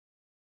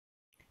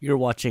You're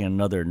watching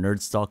another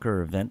Nerd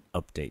Stalker event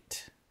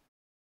update.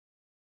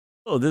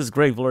 Oh, this is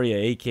Greg Valoria,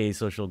 aka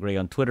Social Greg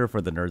on Twitter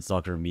for the Nerd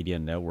Stalker Media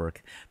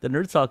Network. The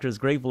Nerd Stalkers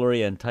Greg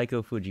Valoria and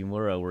Taiko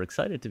Fujimura were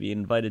excited to be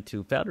invited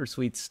to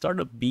Foundersuite's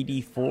startup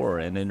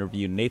BD4 and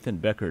interview Nathan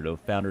Beckord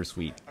of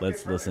Foundersuite.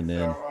 Let's listen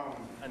in.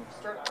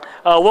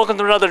 Welcome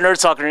to another Nerd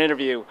Stalker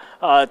interview.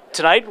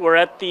 Tonight we're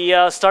at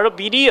the Startup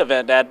BD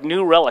event at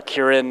New Relic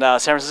here in San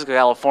Francisco,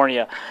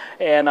 California.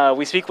 And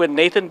we speak with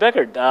Nathan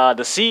Beckord,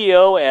 the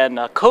CEO and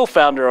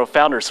co-founder of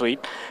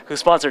Foundersuite, who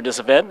sponsored this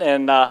event.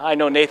 And I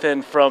know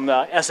Nathan from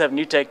SF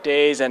New Tech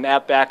days and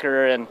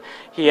AppBacker, and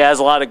he has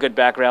a lot of good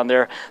background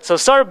there. So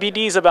Startup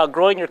BD is about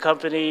growing your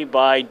company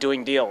by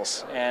doing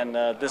deals, and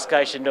this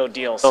guy should know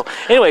deals. So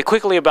anyway,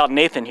 quickly about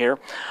Nathan here.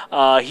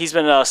 He's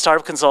been a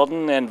startup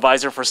consultant and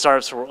advisor for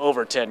startups for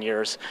over 10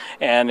 years,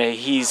 and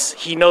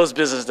he knows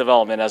business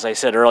development, as I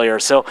said earlier.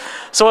 So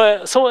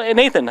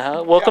Nathan,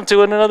 welcome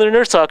to another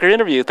Nerd Stalker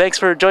interview. Thanks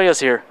for joining us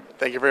here.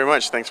 Thank you very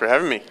much. Thanks for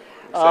having me.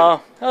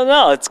 No,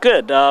 it's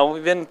good.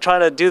 We've been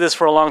trying to do this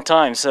for a long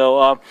time. So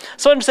I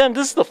understand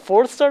this is the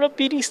fourth Startup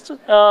BD.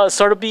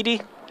 Startup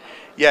BD.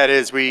 Yeah, it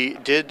is. We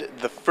did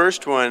the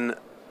first one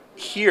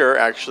here,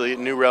 actually, at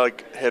New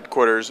Relic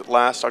headquarters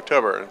last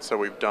October. So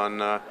we've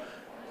done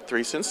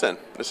 3 since then.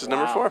 This is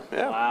number 4.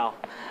 Yeah.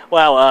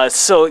 Wow.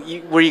 So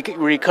were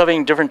you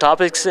covering different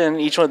topics in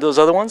each one of those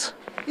other ones?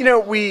 You know,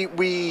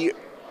 we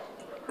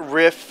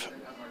riff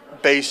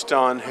based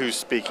on who's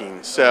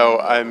speaking. So,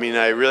 I mean,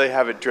 I really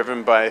have it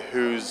driven by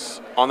who's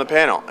on the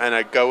panel. And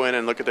I go in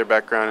and look at their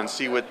background and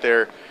see what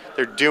they're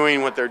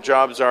doing, what their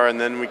jobs are, and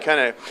then we kind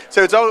of...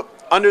 So it's all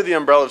under the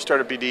umbrella of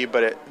Startup BD,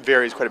 but it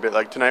varies quite a bit.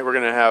 Like tonight we're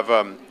going to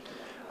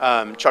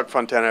have Chuck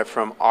Fontana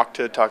from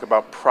Okta talk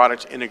about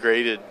product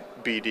integrated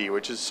BD,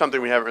 which is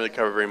something we haven't really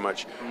covered very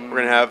much. We're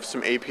going to have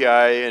some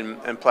API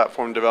and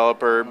platform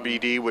developer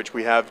BD, which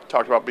we have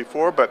talked about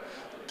before, but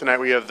tonight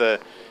we have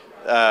the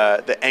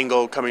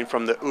angle coming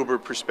from the Uber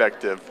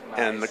perspective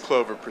and the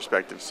Clover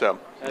perspective. So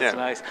that's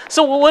nice.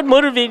 So what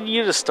motivated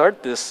you to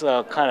start this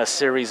kind of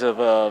series of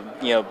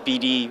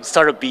BD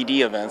startup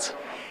BD events?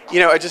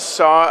 You know, I just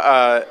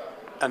saw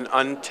an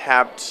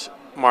untapped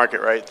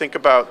market, right? Think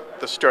about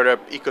the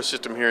startup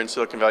ecosystem here in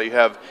Silicon Valley. You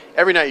have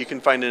every night you can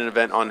find an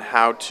event on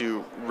how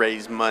to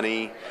raise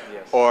money,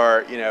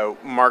 or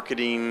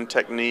marketing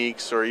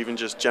techniques, or even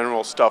just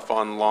general stuff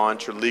on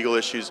launch or legal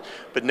issues.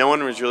 But no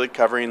one was really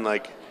covering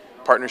like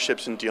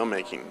partnerships and deal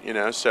making.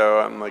 So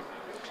I'm like,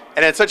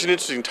 and it's such an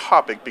interesting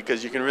topic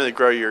because you can really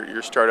grow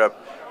your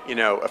startup,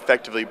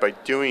 effectively by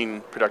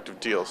doing productive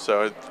deals.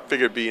 So I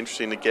figured it'd be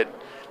interesting to get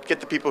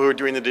the people who are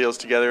doing the deals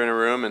together in a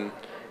room and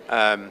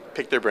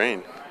pick their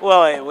brain.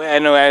 Well,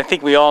 I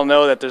think we all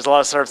know that there's a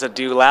lot of startups that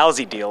do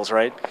lousy deals,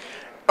 right?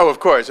 Oh, of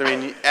course. I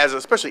mean,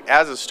 especially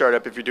as a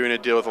startup, if you're doing a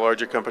deal with a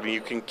larger company, you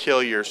can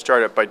kill your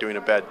startup by doing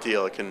a bad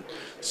deal. It can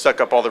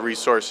suck up all the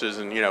resources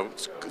and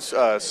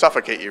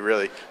suffocate you,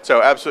 really.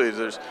 So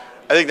absolutely,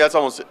 I think that's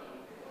almost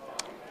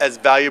as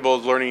valuable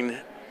as learning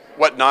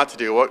what not to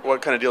do,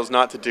 what kind of deals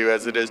not to do,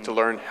 as it is to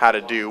learn how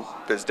to do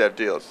biz dev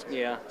deals.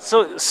 Yeah.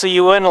 So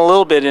you went a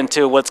little bit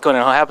into what's going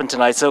to happen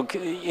tonight. So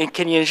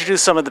can you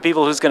introduce some of the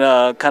people who's going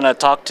to kind of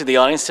talk to the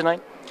audience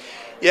tonight?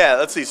 Yeah,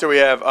 let's see. So we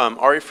have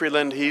Ari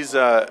Friedland. He's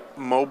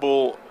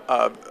mobile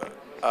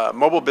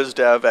biz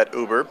dev at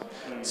Uber.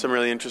 Some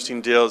really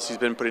interesting deals he's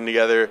been putting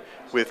together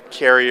with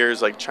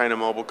carriers like China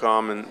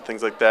Mobilecom and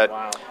things like that.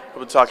 Wow.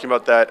 We'll be talking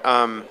about that.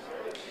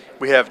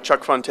 We have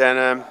Chuck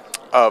Fontana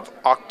of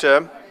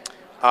Okta.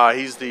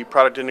 He's the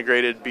product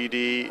integrated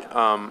BD.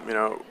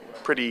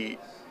 Pretty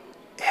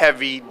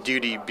heavy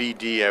duty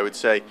BD, I would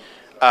say.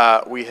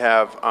 We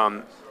have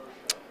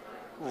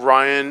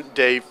Ryan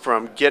Dave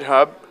from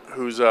GitHub,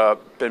 who's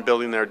been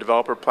building their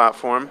developer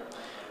platform.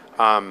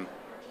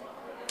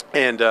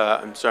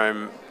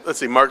 Let's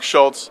see, Mark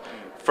Schultz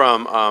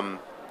from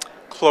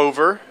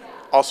Clover,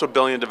 also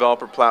building a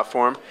developer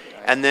platform.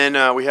 And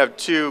then we have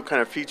 2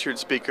 kind of featured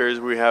speakers.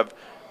 We have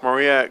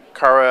Maria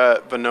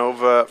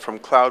Karavanova from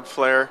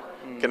Cloudflare,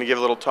 going to give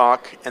a little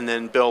talk, and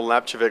then Bill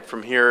Lapchevik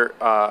from here,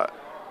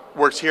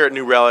 works here at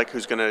New Relic,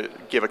 who's going to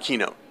give a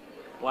keynote.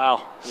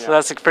 Wow, yeah. So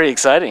that's pretty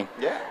exciting.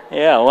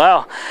 Yeah,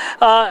 wow.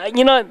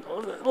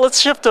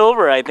 Let's shift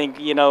over. I think,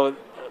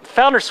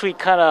 Foundersuite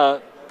kind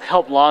of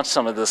helped launch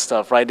some of this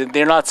stuff, right?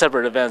 They're not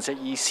separate events.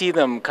 You see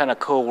them kind of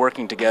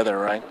co-working together,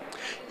 right?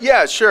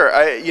 Yeah, sure.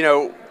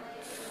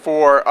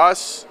 For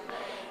us,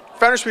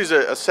 Foundersuite is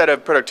a set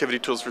of productivity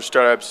tools for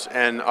startups,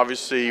 and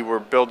obviously we're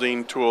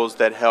building tools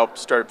that help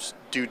startups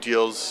do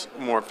deals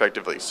more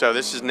effectively. So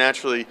this is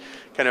naturally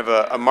kind of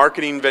a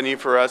marketing venue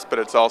for us, but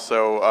it's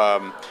also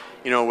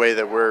a way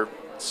that we're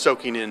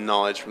soaking in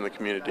knowledge from the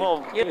community.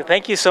 Well,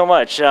 thank you so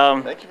much.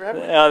 Thank you for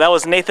having me. That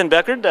was Nathan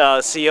Beckord,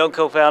 CEO and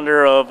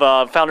co-founder of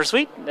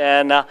Foundersuite,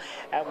 and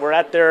we're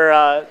at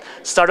their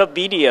Startup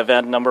BD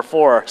event number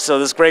 4. So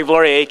this is Greg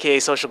Valoria, aka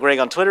Social Greg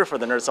on Twitter for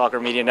the Nerd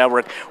Stalker Media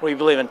Network, where we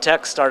believe in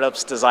tech,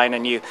 startups, design,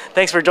 and you.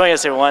 Thanks for joining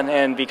us, everyone,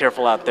 and be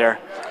careful out there.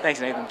 Thanks,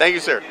 Nathan. Thank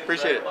you, sir.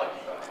 Appreciate it.